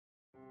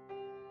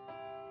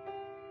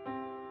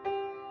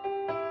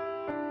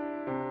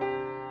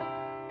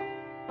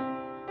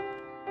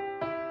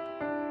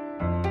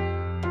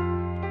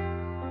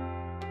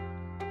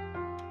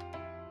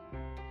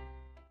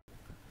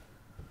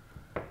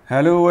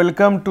Hello,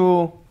 welcome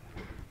to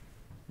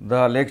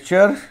the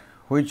lecture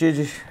which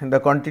is the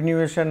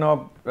continuation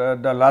of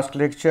the last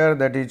lecture,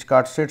 that is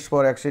card sets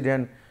for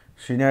accident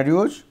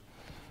scenarios.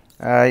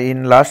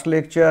 In last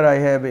lecture I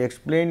have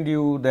explained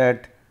you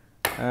that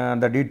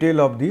the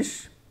detail of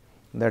this,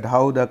 that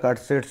how the card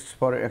sets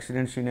for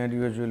accident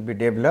scenarios will be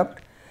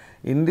developed.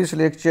 In this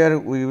lecture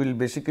we will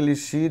basically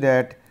see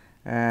that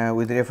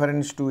with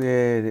reference to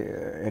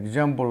a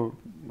example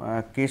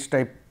case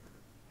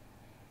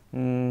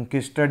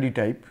study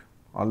type,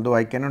 although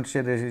I cannot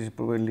say this is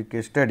probably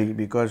case study,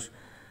 because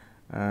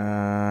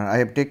I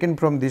have taken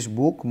from this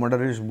book,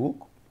 Moderat's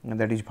book,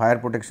 that is fire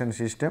protection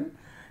system,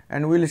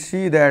 and we will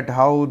see that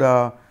how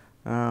the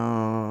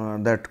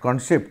that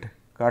concept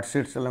card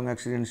sets along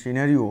accident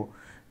scenario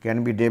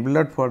can be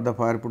developed for the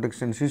fire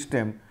protection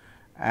system,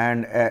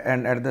 and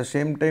at the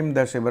same time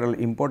the several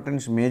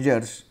importance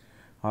measures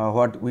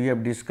what we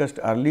have discussed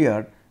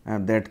earlier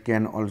that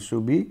can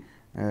also be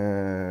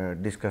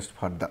discussed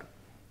further.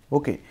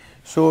 Okay.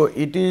 So,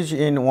 it is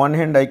in one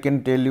hand I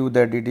can tell you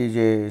that it is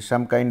a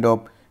some kind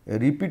of a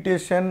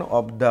repetition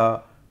of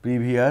the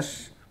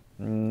previous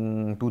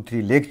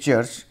 2-3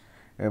 lectures,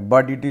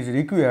 but it is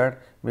required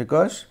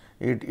because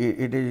it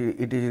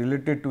is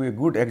related to a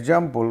good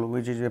example,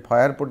 which is a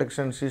fire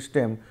protection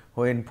system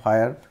when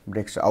fire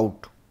breaks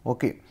out.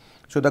 Okay.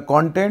 So, the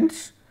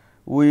contents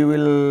we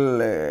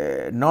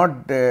will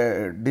not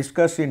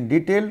discuss in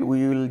detail,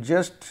 we will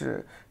just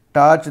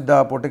touch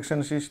the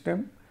protection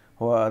system,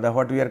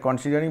 what we are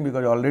considering,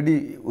 because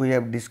already we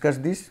have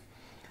discussed this.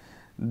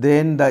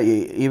 Then the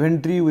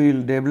event tree we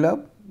will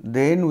develop,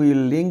 then we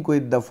will link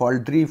with the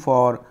fault tree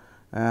for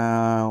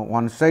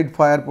on side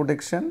fire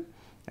protection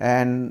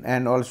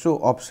and also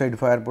off side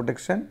fire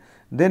protection.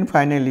 Then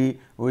finally,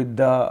 with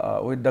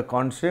the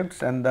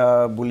concepts and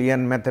the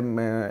Boolean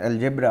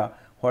algebra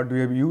what we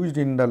have used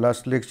in the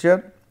last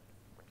lecture,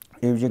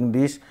 using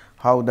this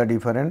how the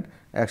different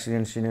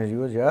accident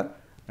scenarios are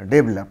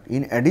developed.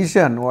 In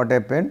addition, what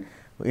happened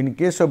in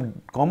case of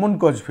common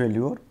cause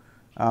failure,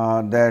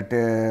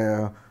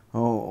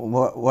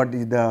 what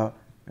is the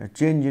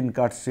change in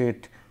card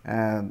set,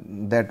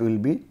 that will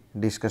be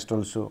discussed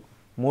also.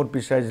 More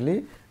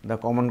precisely, the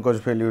common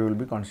cause failure will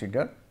be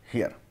considered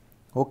here.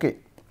 Okay.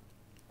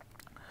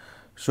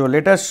 So,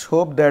 let us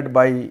hope that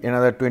by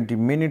another 20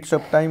 minutes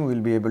of time we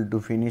will be able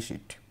to finish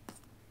it.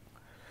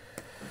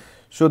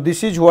 So,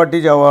 this is what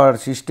is our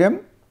system.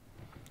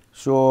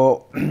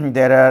 So,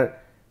 there are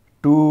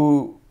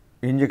two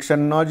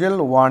injection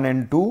nozzle 1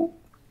 and 2.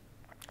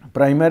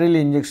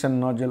 Primarily injection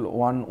nozzle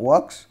 1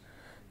 works,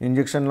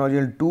 injection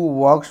nozzle 2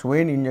 works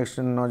when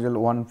injection nozzle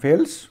 1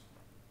 fails.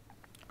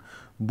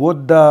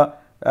 Both the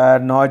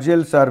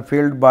nozzles are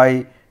fed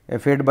by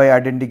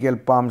identical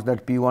pumps,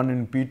 that P1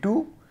 and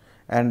P2,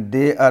 and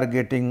they are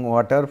getting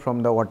water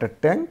from the water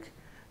tank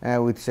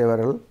with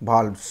several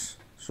valves.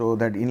 So,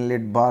 that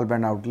inlet valve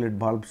and outlet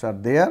valves are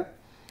there,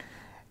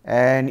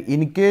 and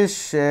in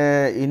case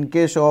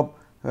of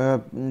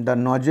the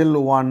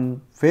nozzle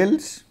 1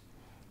 fails,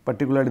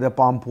 particularly the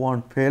pump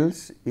 1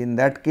 fails, in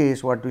that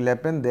case what will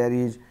happen, there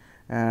is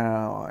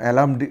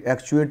alarm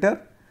actuator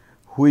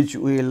which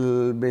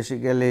will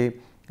basically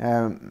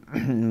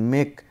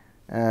make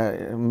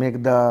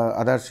the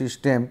other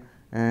system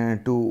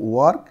to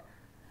work,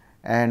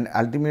 and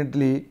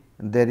ultimately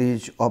there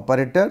is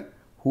operator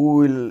who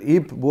will,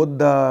 if both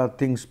the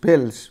things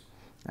fails,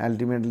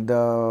 ultimately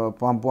the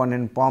pump 1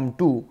 and pump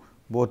 2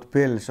 both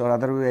fails, or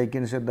other way I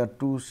can say the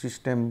two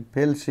system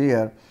fails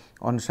here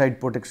on site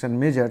protection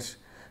measures.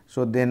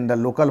 So, then the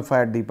local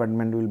fire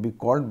department will be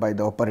called by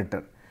the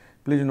operator.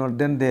 Please note,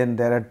 then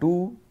there are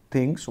two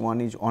things,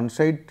 one is on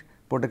site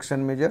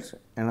protection measures,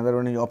 another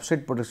one is off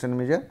site protection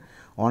measure.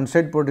 On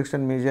site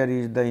protection measure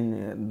is the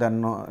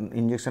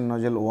injection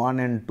nozzle 1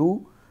 and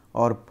 2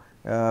 or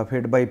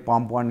fed by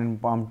pump 1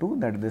 and pump 2,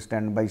 that is the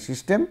standby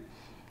system,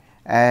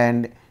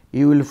 and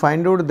you will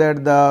find out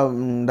that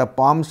the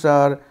pumps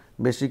are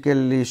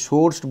basically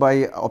sourced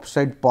by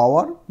offsite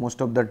power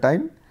most of the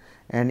time,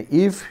 and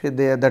if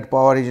that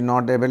power is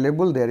not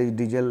available, there is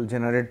diesel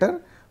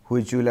generator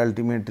which will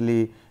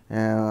ultimately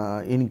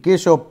in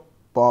case of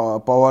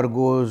power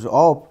goes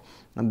off,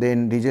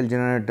 then diesel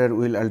generator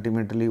will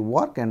ultimately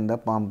work and the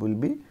pump will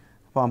be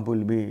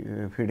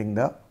feeding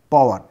the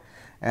power,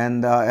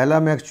 and the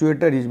alarm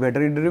actuator is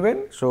battery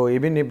driven. So,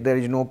 even if there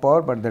is no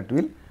power, but that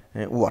will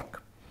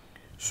work.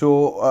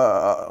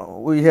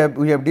 So, we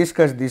have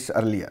discussed this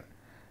earlier.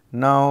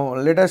 Now,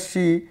 let us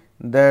see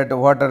that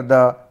what are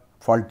the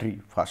fault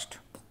tree first.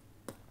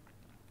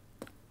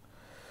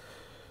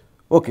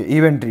 Okay,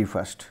 event tree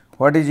first.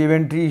 What is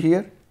event tree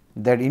here?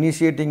 That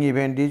initiating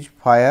event is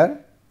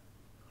fire,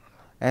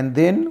 and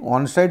then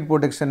on-site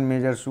protection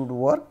measure should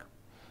work,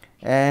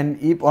 and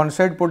if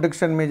on-site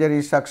protection measure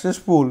is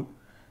successful,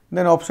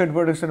 then off-site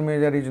protection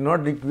measure is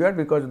not required,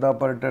 because the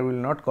operator will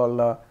not call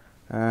the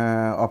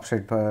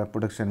off-site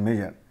protection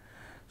measure.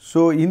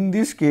 So, in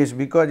this case,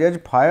 because as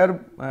fire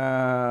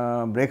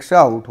breaks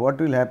out, what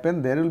will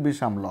happen? There will be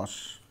some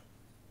loss.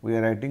 We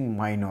are writing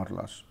minor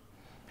loss.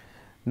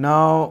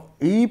 Now,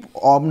 if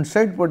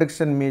on-site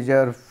protection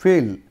measure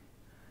fail,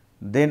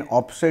 then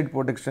off-site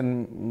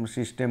protection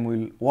system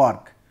will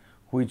work,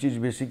 which is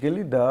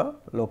basically the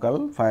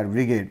local fire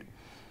brigade.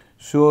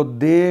 So,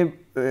 they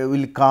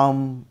will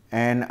come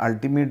and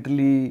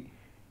ultimately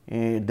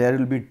there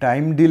will be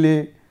time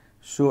delay.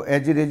 So,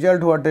 as a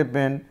result what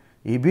happen,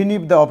 even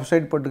if the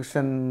off-site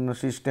protection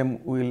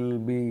system will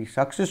be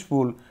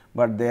successful,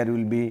 but there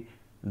will be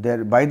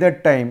by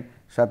that time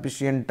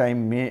sufficient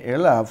time may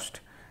elapsed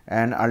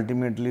and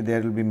ultimately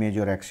there will be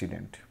major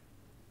accident.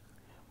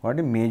 What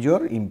a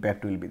major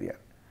impact will be there.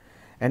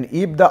 And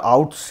if the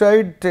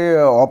outside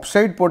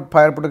offsite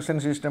fire protection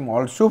system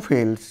also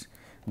fails,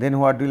 then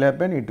what will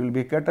happen? It will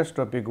be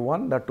catastrophic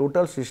one, the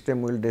total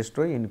system will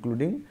destroy,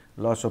 including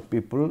loss of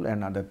people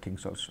and other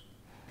things also.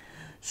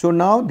 So,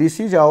 now this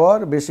is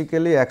our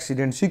basically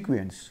accident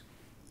sequence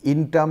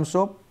in terms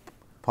of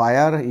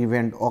fire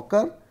event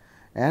occur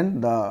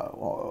and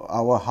how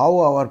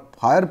our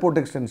fire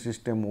protection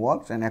system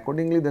works, and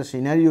accordingly the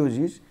scenarios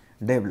is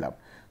developed.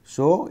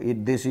 So,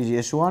 this is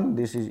S1,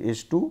 this is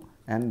S2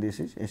 and this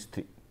is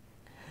S3.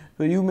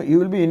 So, you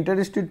will be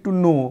interested to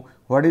know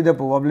what is the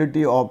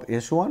probability of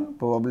S1,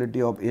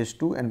 probability of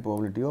S2 and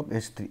probability of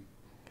S3.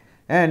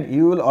 And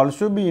you will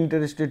also be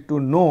interested to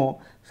know,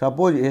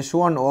 suppose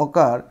S1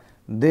 occur,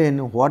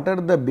 then what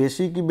are the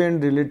basic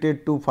event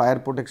related to fire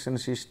protection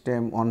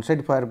system,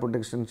 on-site fire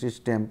protection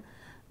system,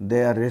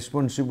 they are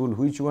responsible,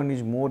 which one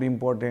is more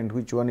important,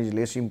 which one is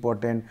less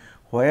important,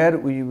 where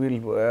we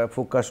will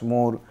focus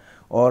more,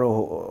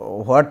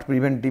 or what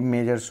preventive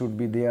measures should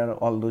be there,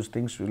 all those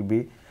things will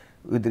be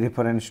with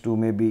reference to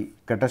maybe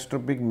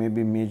catastrophic,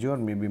 maybe major,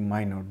 maybe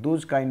minor.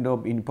 Those kind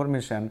of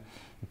information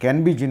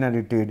can be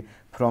generated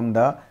from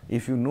the,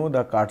 if you know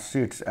the card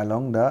sheets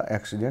along the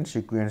accident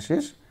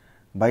sequences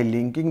by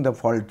linking the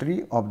fault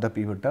tree of the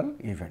pivotal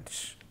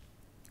events.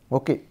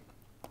 Okay.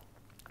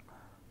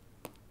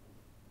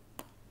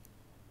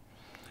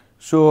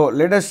 So,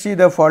 let us see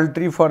the fault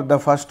tree for the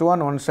first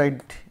one,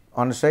 on-site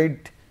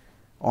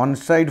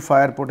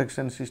fire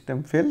protection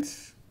system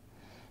fails.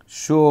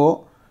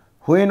 So,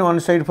 when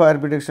on-site fire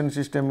protection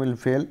system will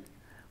fail?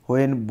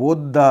 When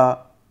both the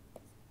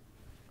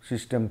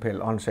system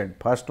fail on-site.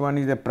 First one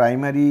is the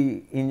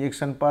primary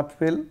injection path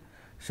fail,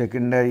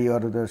 secondary or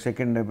the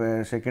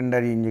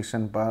secondary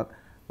injection path,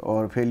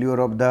 or failure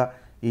of the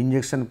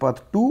injection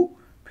path 2,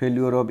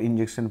 failure of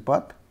injection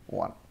path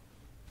 1.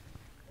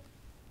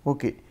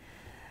 Okay.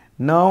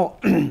 Now,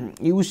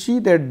 you see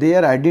that they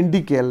are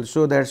identical.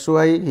 So, that is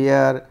why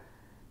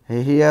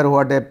here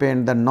what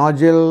happened, the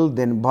nozzle,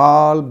 then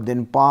valve,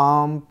 then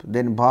pump,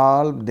 then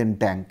valve, then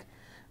tank.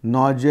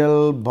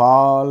 Nozzle,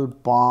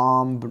 valve,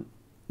 pump,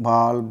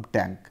 valve,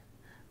 tank,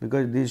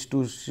 because these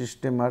two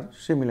systems are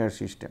similar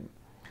system.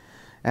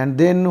 And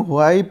then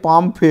why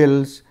pump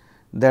fails,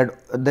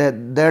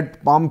 that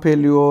pump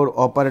failure,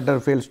 operator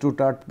fails to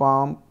start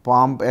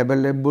pump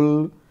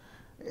available,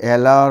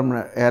 alarm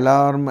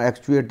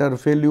actuator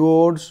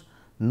failures,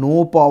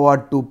 no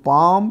power to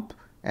pump,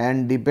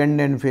 and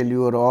dependent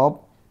failure of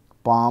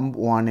pump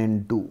 1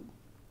 and 2.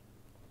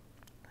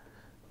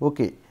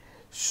 Okay.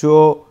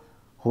 So,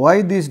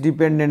 why this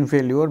dependent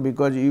failure?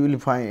 Because you will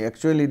find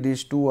actually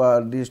these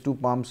two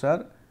pumps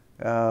are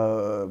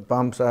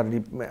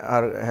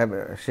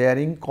have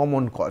sharing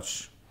common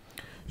cause.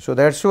 So,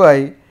 that is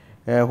why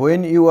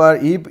when you are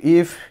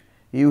if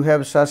you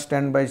have such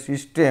standby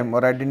system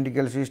or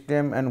identical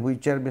system and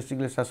which are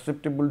basically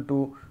susceptible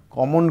to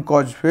common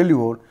cause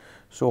failure.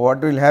 So,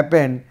 what will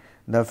happen,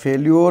 the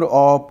failure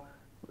of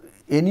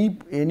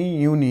any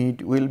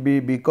unit will be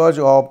because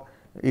of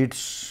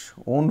its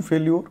own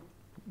failure,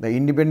 the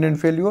independent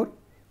failure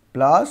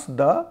plus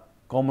the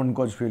common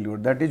cause failure.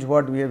 That is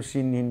what we have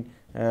seen in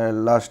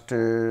last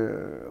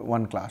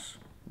one class,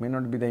 may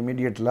not be the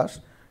immediate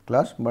last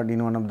class, but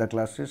in one of the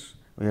classes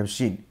we have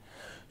seen.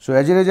 So,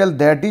 as a result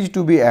that is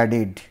to be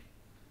added,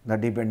 the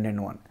dependent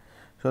one.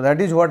 So, that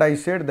is what I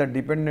said, that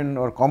dependent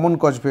or common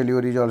cause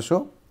failure is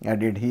also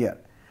added here.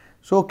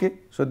 So, okay.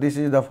 So, this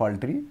is the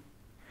fault tree.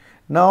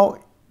 Now,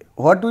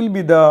 what will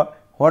be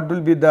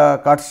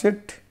the cut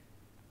set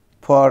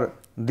for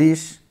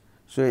this?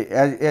 So,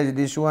 as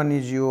this one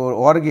is your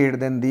OR gate,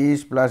 then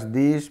this plus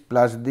this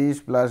plus this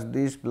plus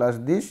this plus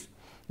this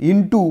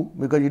into,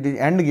 because it is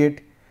AND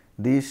gate,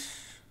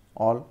 this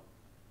all.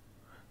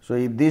 So,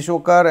 if this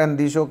occur and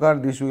this occur,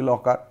 this will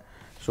occur.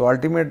 So,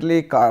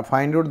 ultimately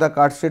find out the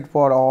cut set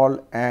for all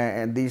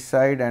this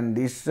side and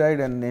this side,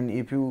 and then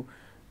if you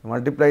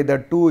multiply the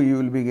two, you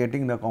will be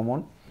getting the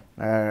common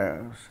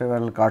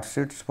several cut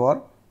sets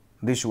for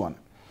this one.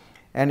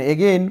 And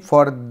again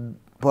for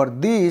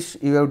this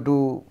you have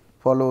to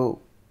follow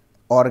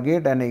OR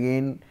gate, and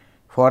again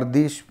for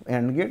this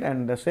AND gate,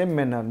 and the same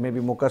manner maybe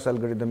Mokas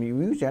algorithm you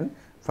use and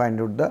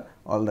find out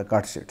all the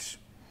cut sets.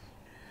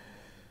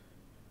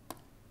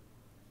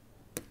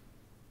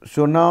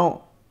 So,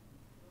 now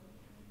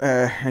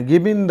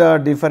given the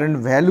different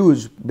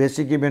values,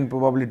 basic event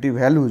probability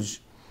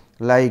values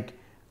like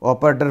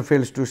operator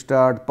fails to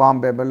start,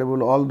 pump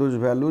available, all those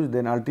values,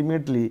 then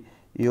ultimately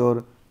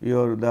your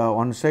the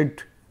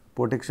on-site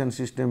protection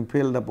system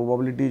fail, the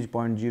probability is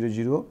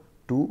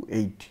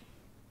 0.0028.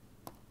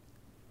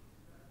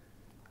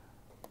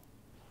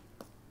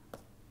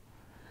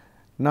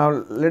 Now,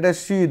 let us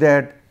see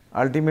that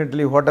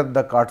ultimately what are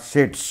the card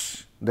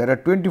sets. There are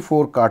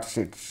 24 card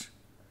sets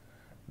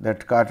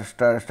that card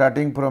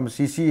starting from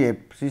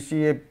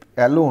CCF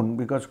alone,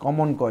 because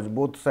common cause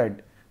both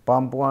side,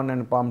 pump 1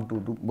 and pump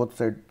 2 both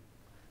side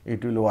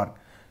it will work.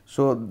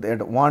 So,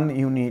 that one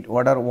unit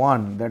order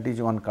 1, that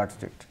is one card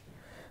set.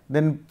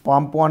 Then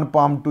pump 1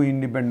 pump 2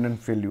 independent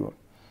failure,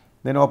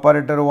 then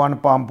operator 1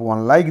 pump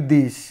 1, like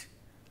this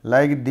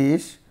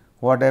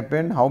what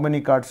happened, how many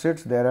card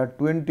sets? There are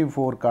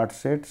 24 card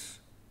sets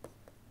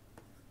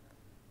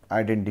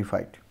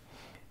identified,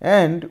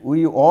 and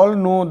we all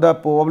know the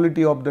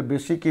probability of the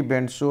basic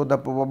event. So, the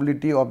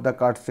probability of the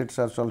card sets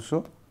are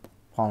also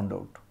found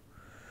out.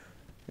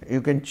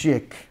 You can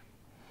check.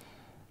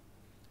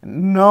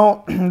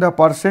 Now, the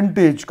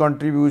percentage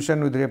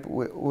contribution with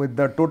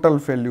the total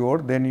failure,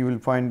 then you will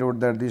find out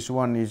that this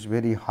one is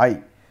very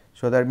high.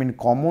 So, that means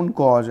common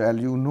cause, as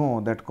you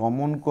know that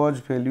common cause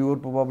failure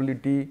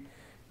probability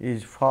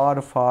is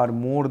far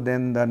more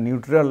than the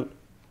neutral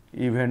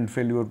event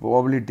failure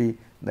probability,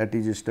 that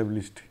is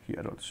established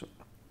here also.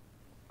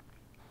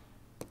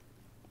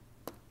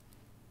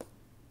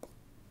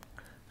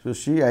 So,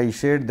 see, I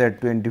said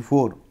that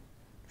 24.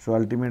 So,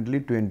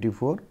 ultimately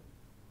 24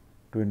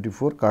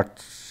 card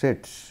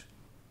sets.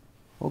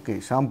 Okay.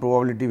 Some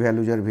probability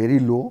values are very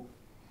low.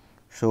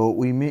 So,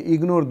 we may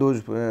ignore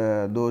those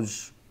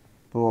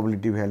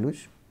probability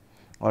values,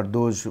 or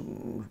those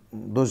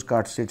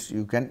card sets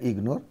you can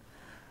ignore,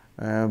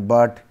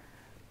 but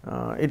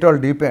it all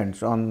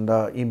depends on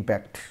the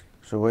impact.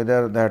 So,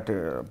 whether that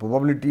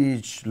probability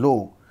is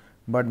low,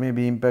 but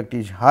maybe impact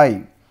is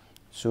high.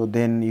 So,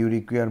 then you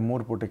require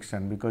more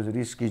protection, because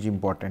risk is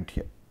important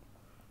here.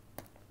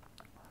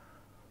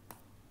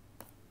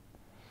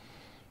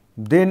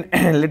 Then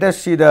let us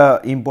see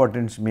the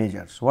importance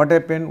measures. What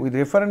happened with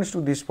reference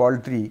to this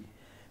fault tree?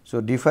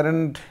 So,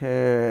 different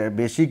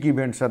basic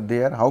events are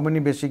there. How many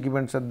basic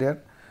events are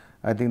there?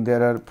 I think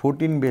there are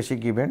 14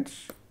 basic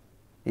events.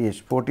 Yes,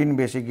 14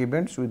 basic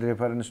events with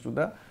reference to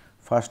the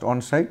first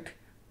on-site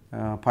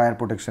fire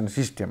protection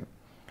system.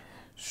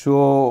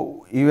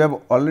 So, you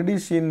have already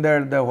seen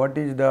that what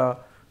is the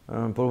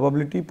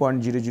probability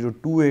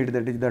 0.0028,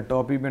 that is the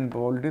top event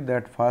probability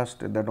that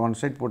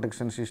on-site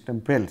protection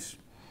system fails.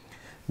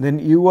 Then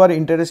you are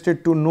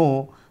interested to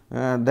know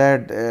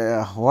that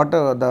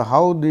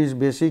how these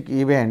basic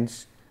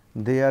events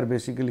they are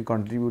basically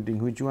contributing,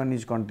 which one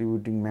is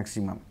contributing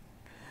maximum.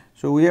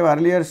 So, we have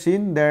earlier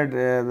seen that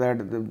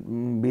the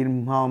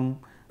Birnbaum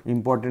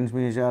importance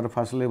measure,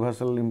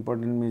 Fussell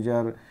importance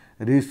measure,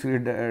 risk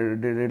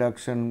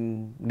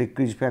reduction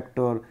decrease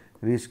factor,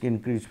 risk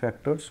increase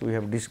factors we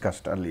have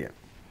discussed earlier.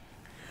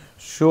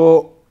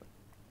 So,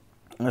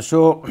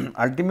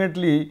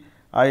 ultimately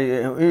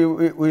we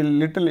will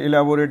little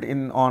elaborate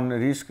on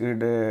risk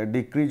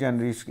decrease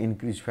and risk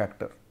increase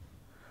factor.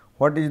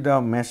 What is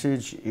the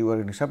message you are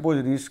getting?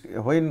 Suppose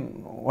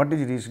what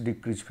is risk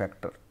decrease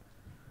factor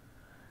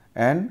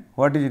and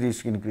what is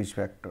risk increase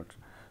factors?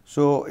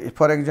 So,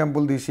 for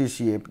example, this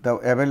CCF, the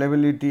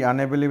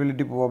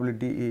unavailability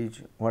probability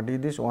is, what is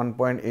this,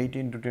 1.8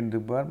 into 10 to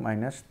the power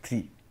minus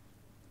 3.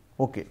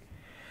 Okay.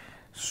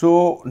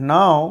 So,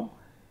 now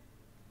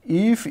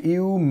if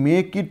you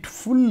make it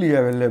fully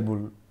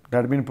available,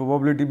 that means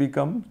probability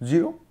becomes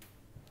 0,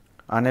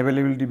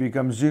 unavailability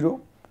becomes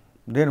 0,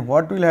 then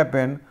what will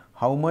happen?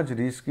 How much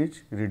risk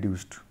is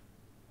reduced?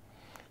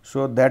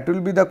 So, that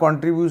will be the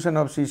contribution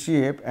of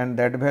CCF, and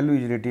that value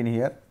is written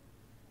here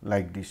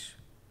like this.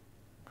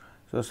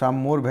 So, some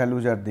more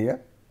values are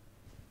there.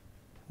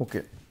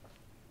 Okay.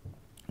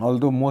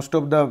 Although most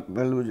of the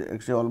values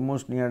actually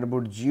almost near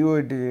about 0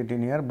 it is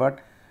written here, but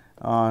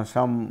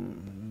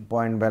some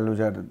point values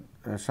are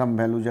some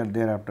values are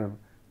there after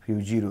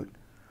few zeros.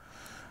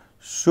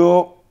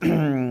 So,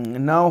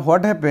 now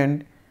what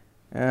happened?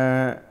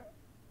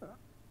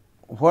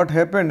 What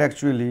happened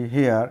actually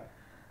here?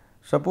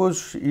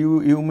 Suppose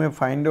you may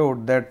find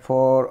out that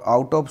for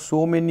out of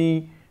so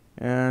many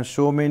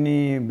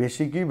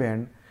basic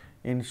event,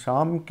 in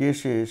some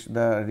cases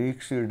the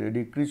risk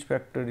decrease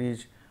factor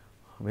is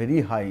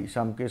very high.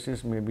 Some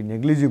cases may be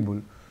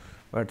negligible,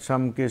 but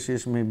some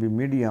cases may be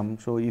medium.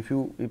 So, if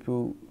you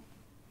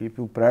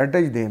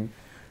prioritize them,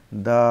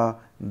 the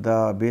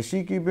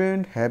basic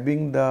event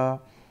having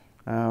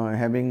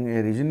having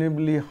a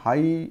reasonably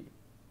high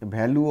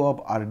value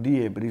of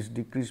RDF, risk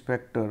decrease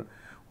factor,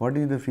 what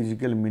is the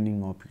physical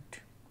meaning of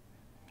it?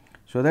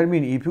 So, that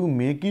means if you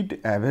make it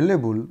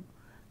available,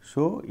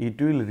 so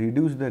it will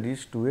reduce the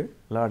risk to a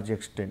large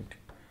extent.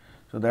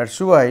 So, that is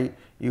why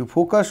you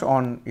focus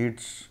on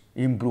its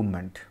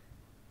improvement,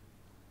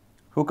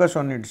 so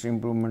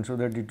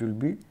that it will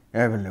be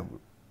available.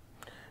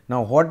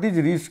 Now, what is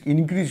risk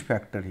increase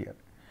factor here?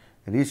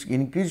 Risk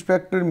increase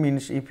factor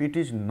means if it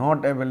is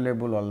not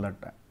available all the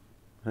time.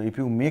 So, if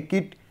you make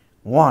it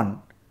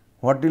 1,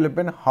 what will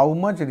happen? How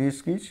much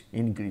risk is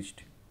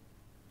increased?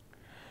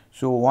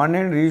 So, one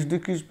end risk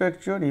decrease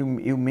factor,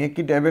 you make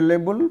it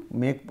available,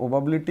 make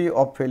probability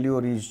of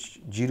failure is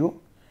 0.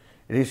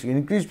 Risk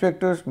increase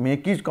factors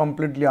make it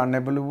completely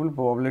unavailable,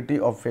 probability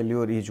of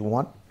failure is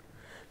 1.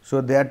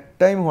 So, that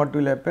time what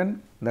will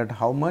happen, that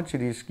how much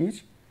risk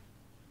is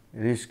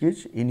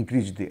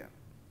increased there.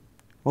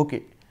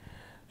 Okay.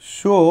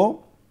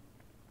 So,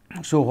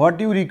 what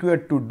you require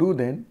to do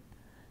then,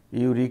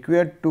 you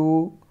require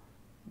to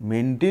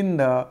maintain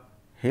the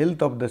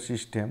health of the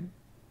system,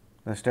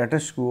 the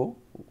status quo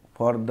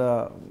for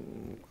the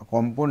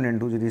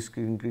component whose risk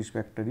increase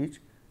factor is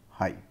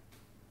high.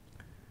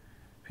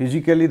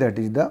 Physically, that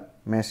is the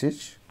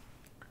message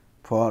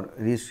for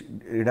risk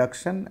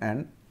reduction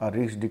and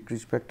risk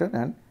decrease factor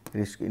and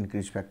risk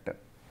increase factor.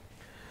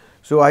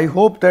 So, I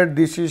hope that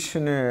this is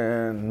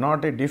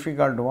not a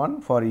difficult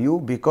one for you,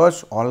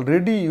 because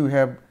already you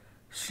have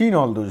seen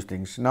all those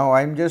things. Now,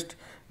 I am just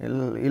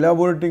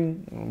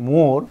elaborating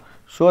more,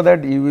 so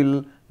that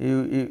you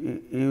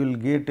will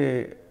get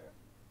a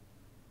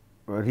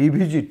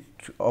revisit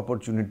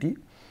opportunity,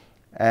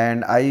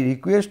 and I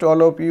request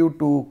all of you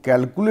to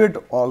calculate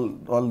all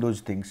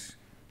those things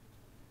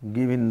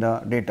given the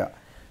data.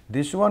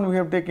 This one we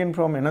have taken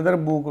from another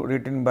book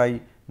written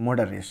by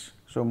Moderes.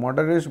 So,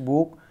 Moderes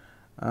book,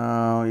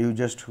 you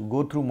just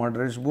go through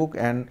Moderes book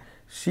and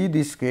see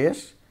this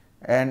case,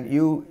 and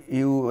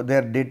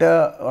their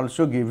data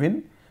also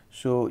given.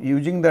 So,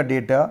 using the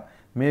data,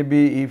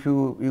 maybe if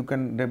you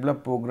can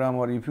develop program,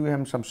 or if you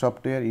have some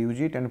software, use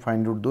it and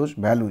find out those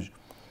values.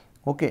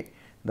 Okay.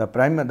 The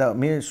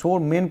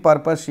main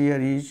purpose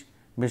here is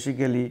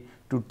basically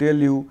to tell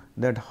you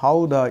that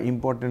how the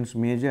importance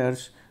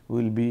measures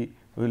will be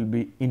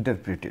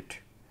interpreted,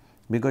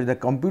 because the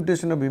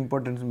computation of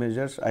importance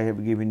measures I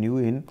have given you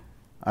in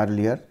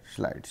earlier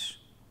slides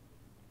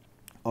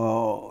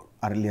or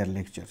earlier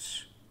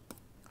lectures.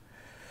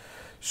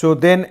 So,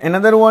 then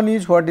another one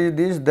is, what is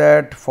this,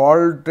 that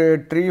fault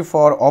tree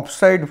for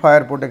offside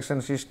fire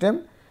protection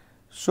system.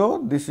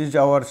 So, this is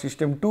our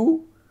system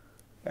 2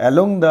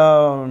 along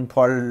the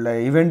fault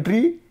event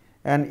tree,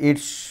 and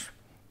its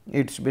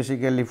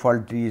basically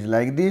fault tree is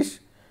like this.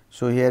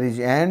 So, here is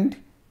AND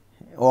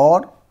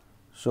OR.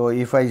 So,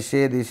 if I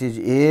say this is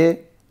A,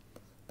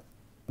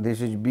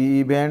 this is B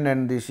event,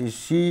 and this is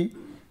C,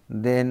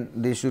 then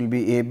this will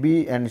be A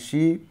B and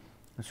C.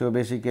 So,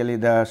 basically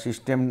the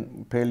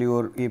system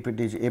failure, if it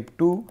is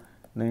F2,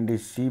 then it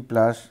is C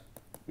plus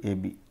A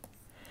B.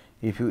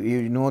 If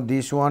you know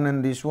this one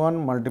and this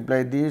one,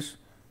 multiply this,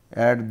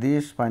 add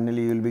this,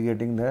 finally you will be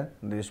getting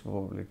this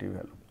probability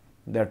value.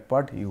 That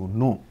part you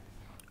know.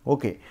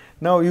 Okay.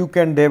 Now, you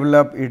can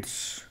develop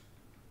its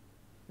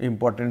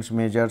importance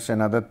measures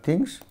and other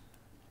things,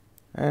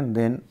 and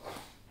then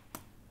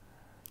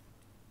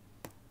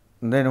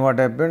what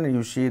happened,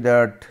 you see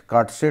that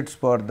cut sets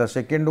for the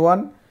second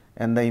one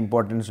and the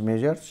importance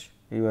measures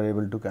you are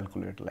able to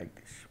calculate like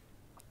this.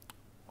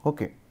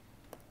 Okay.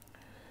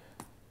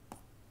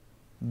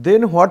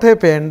 Then what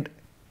happened,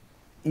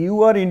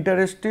 you are not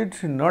interested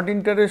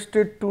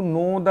to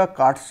know the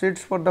cut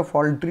sets for the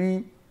fault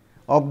tree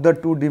of the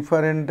two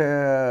different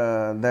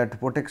that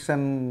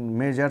protection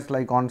measures,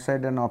 like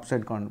on-site and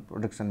off-site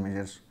protection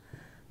measures.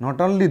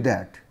 Not only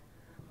that,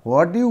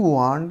 what you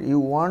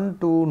want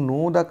to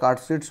know the cut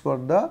sets for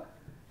the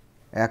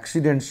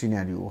accident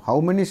scenario. How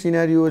many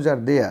scenarios are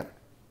there?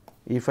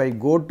 If I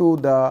go to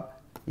the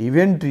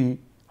event tree,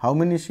 how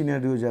many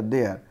scenarios are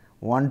there?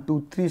 1,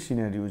 2, 3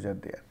 scenarios are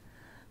there.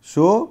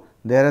 So,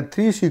 there are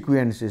 3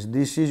 sequences.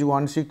 This is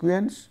one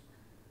sequence,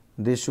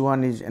 this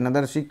one is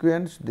another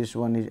sequence, this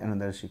one is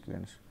another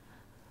sequence.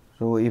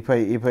 So, if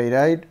I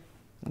write,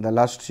 the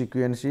last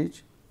sequence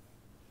is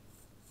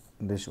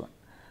this one.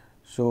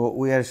 So,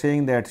 we are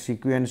saying that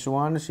sequence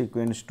 1,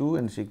 sequence 2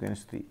 and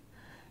sequence 3.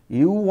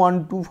 You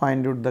want to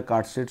find out the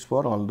cut sets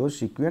for all those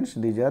sequence,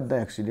 these are the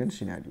accident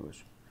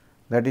scenarios.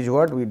 That is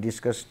what we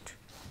discussed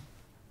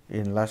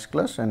in last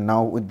class, and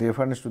now with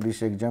reference to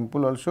this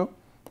example also,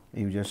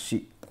 you just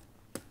see.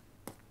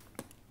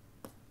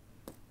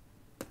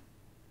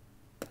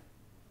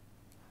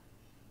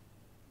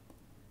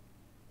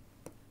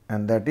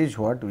 And that is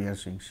what we are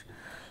seeing.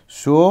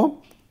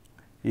 So,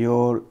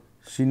 your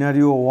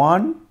scenario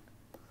 1,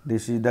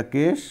 this is the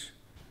case,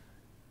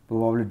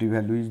 probability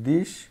value is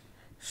this.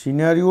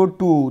 Scenario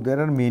 2, there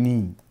are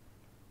many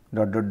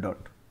dot dot dot,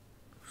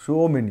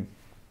 so many,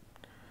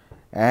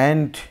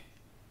 and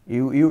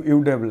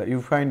you develop,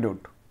 you find out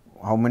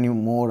how many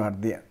more are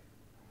there,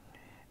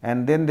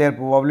 and then their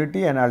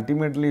probability, and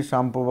ultimately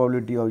some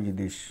probability of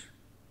this.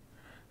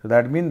 So,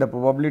 that means the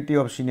probability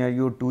of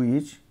scenario 2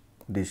 is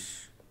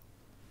this.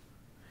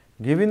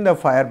 Given the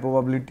fire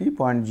probability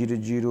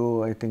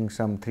 0.00, I think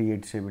some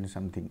 387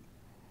 something,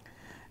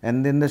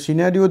 and then the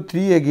scenario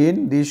 3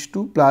 again, these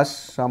 2 plus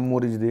some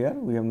more is there,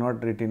 we have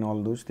not written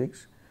all those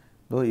things,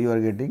 though you are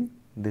getting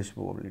this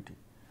probability.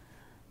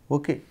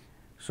 Okay.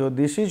 So,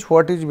 this is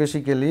what is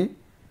basically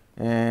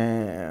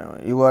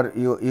you are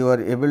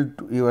able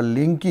to, you are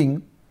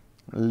linking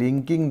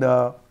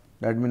the,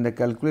 that means the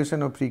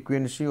calculation of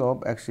frequency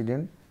of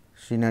accident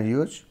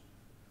scenarios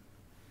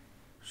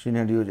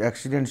scenarios,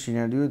 accident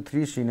scenario,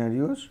 3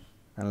 scenarios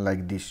and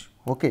like this.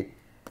 Okay.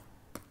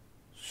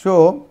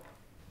 So,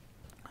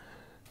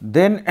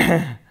 then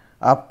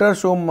after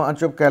so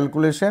much of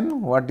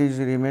calculation, what is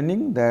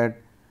remaining, that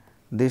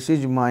this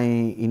is my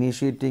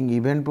initiating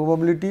event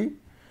probability.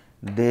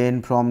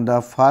 Then from the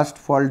first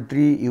fault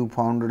tree you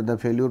found that the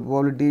failure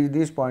probability is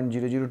this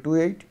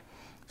 0.0028,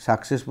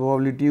 success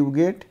probability you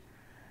get,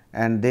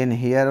 and then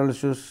here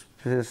also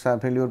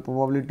failure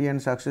probability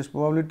and success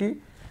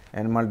probability,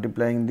 and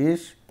multiplying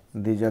this,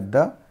 these are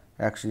the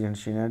accident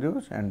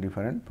scenarios and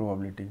different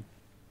probability.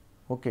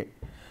 Okay.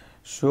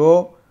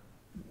 So,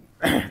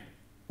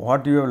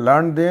 what you have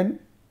learned then,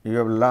 you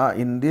have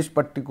learned in this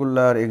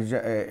particular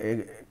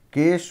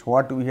case,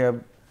 what we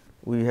have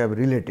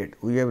related.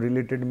 We have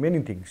related many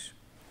things.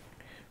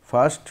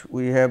 First,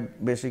 we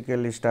have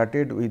basically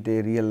started with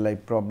a real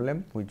life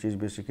problem, which is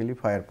basically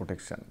fire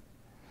protection.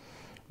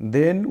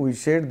 Then we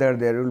said that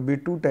there will be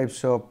two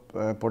types of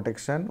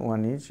protection,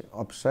 one is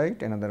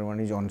off-site, another one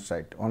is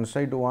on-site.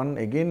 On-site one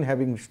again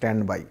having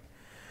standby.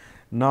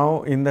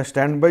 Now, in the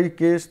standby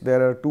case,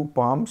 there are two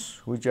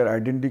pumps which are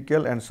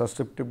identical and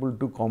susceptible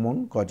to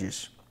common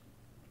causes.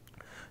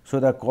 So,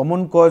 the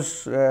common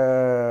cause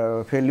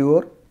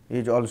failure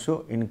is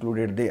also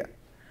included there,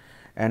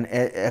 and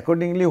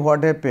accordingly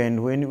what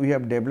happened, when we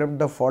have developed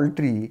the fault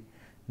tree,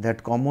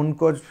 that common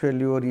cause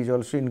failure is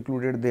also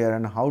included there,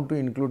 and how to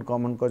include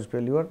common cause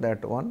failure,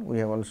 that one we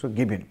have also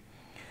given.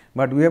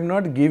 But we have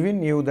not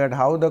given you that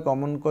how the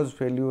common cause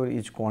failure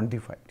is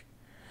quantified.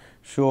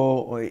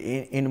 So,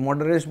 in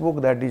Modere's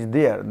book that is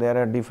there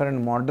are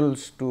different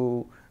models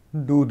to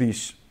do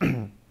this.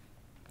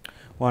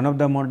 One of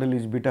the model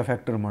is beta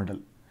factor model.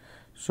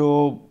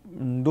 So,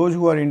 those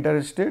who are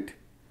interested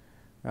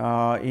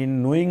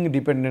in knowing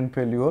dependent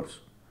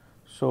failures,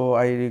 so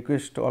I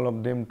request all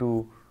of them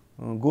to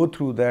go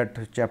through that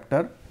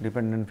chapter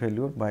dependent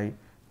failure by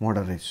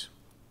Modere's.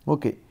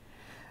 Okay.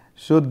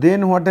 So,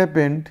 then what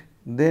happened,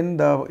 then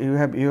you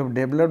have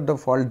developed the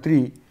fault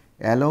tree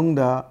along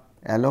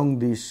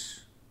this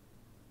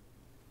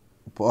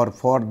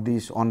for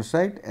this on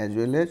site as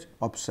well as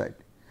off site,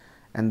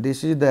 and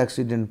this is the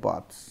accident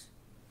paths.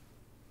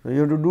 So, you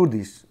have to do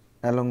this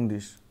along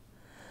this.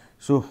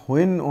 So,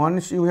 when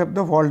once you have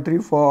the fault tree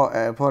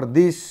for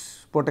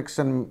this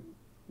protection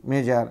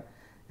measure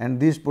and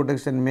this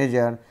protection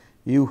measure,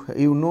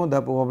 you know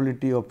the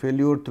probability of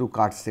failure through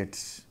card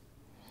sets.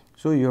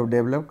 So, you have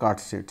developed card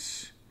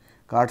sets.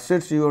 Card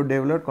sets you have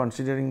developed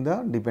considering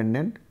the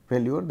dependent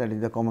failure, that is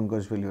the common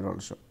cause failure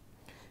also.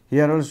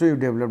 Here also you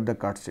develop the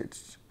card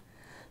sets.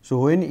 So,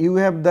 when you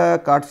have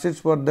the card sets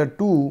for the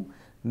two,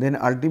 then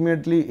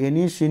ultimately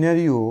any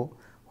scenario,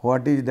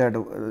 what is that,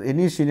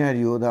 any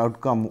scenario, the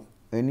outcome,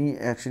 any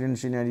accident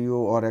scenario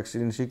or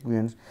accident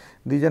sequence,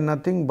 these are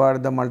nothing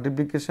but the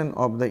multiplication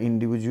of the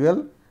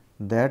individual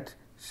that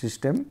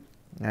system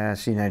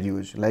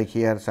scenarios, like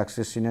here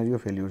success scenario,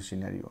 failure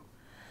scenario.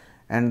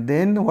 And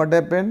then what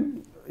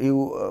happened,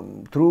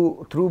 you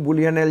through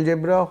Boolean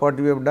algebra, what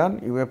you have done,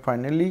 you have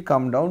finally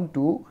come down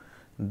to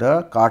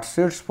the card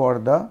sets for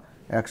the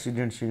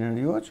accident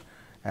scenarios,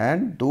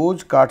 and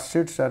those card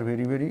sets are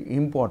very, very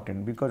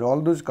important, because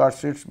all those card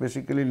sets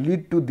basically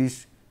lead to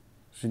this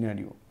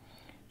scenario.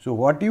 So,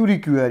 what you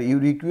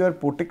require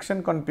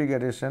protection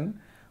configuration,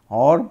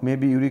 or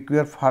maybe you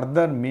require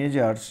further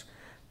measures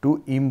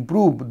to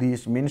improve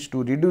this, means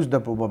to reduce the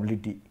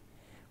probability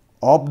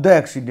of the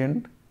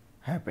accident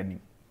happening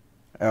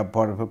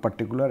for a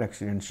particular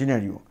accident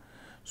scenario.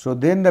 So,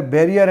 then the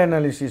barrier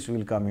analysis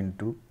will come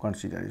into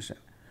consideration.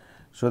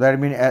 So, that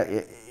means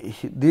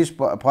this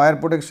fire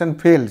protection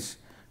fails.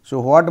 So,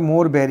 what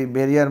more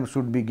barrier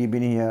should be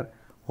given here,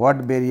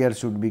 what barrier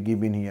should be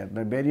given here,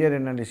 the barrier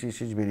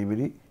analysis is very,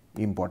 very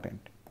important.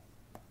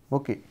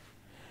 Okay.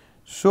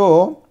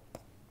 So,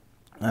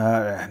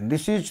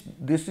 this is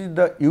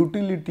the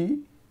utility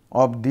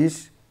of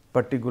this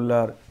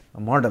particular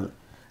model.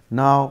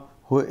 Now,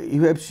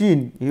 you have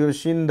seen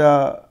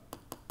the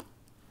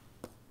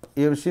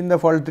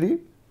fault tree.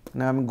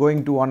 Now, I am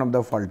going to one of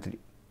the fault tree.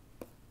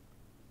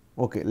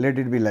 Okay, let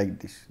it be like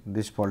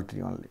this fault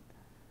tree only.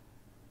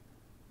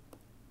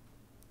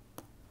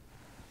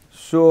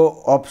 So,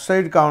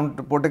 offside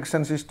count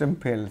protection system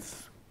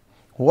fails.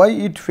 Why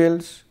it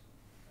fails?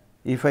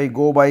 If I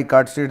go by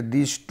card set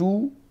these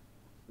two,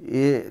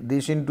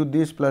 this into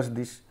this plus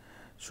this,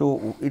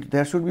 so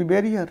there should be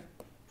barrier,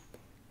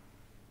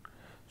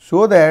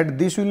 so that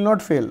this will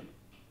not fail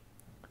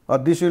or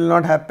this will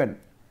not happen.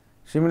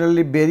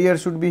 Similarly, barrier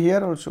should be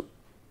here also.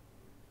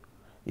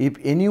 If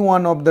any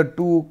one of the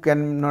two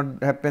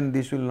cannot happen,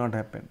 this will not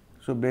happen.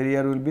 So,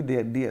 barrier will be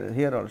there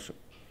here also.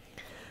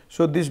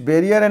 So, this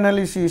barrier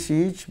analysis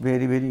is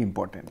very, very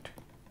important.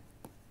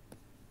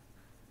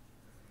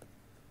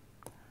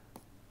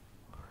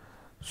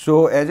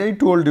 So, as I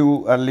told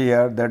you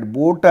earlier that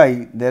bow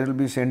tie, there will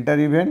be center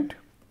event,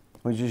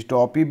 which is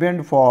top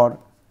event for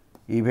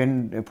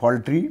event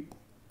fault tree,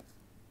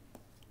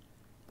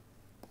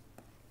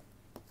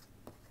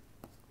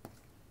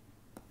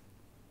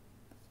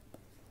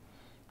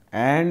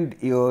 and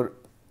your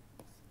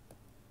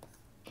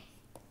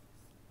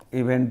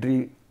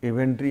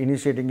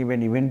initiating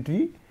event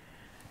tree.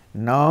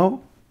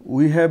 Now,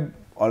 we have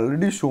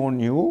already shown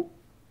you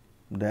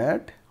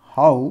that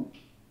how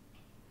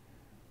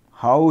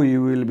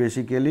you will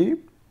basically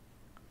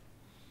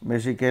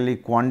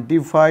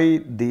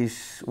quantify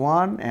this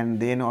one, and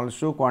then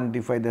also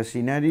quantify the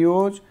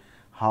scenarios,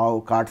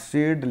 how cut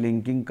shade,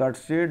 linking cut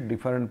shade,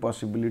 different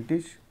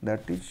possibilities,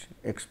 that is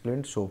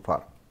explained so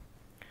far.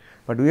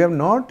 But we have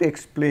not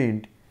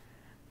explained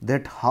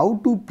that how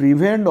to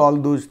prevent all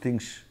those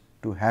things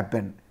to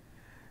happen.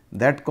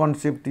 That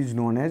concept is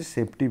known as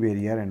safety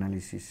barrier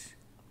analysis.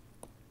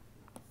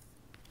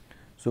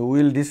 So,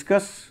 we will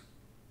discuss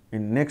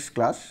in next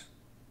class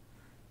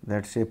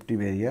that safety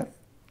barrier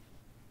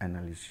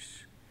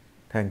analysis.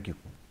 Thank you.